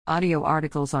Audio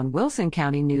articles on Wilson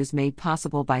County News made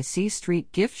possible by C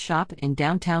Street Gift Shop in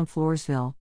downtown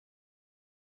Floresville.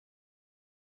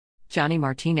 Johnny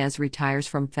Martinez retires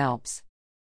from FELPS.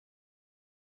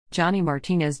 Johnny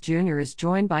Martinez Jr. is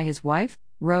joined by his wife,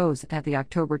 Rose, at the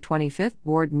October 25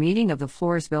 board meeting of the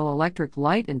Floresville Electric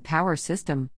Light and Power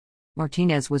System.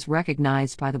 Martinez was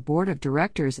recognized by the board of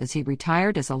directors as he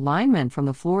retired as a lineman from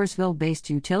the Floresville-based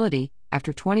utility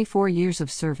after 24 years of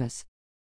service.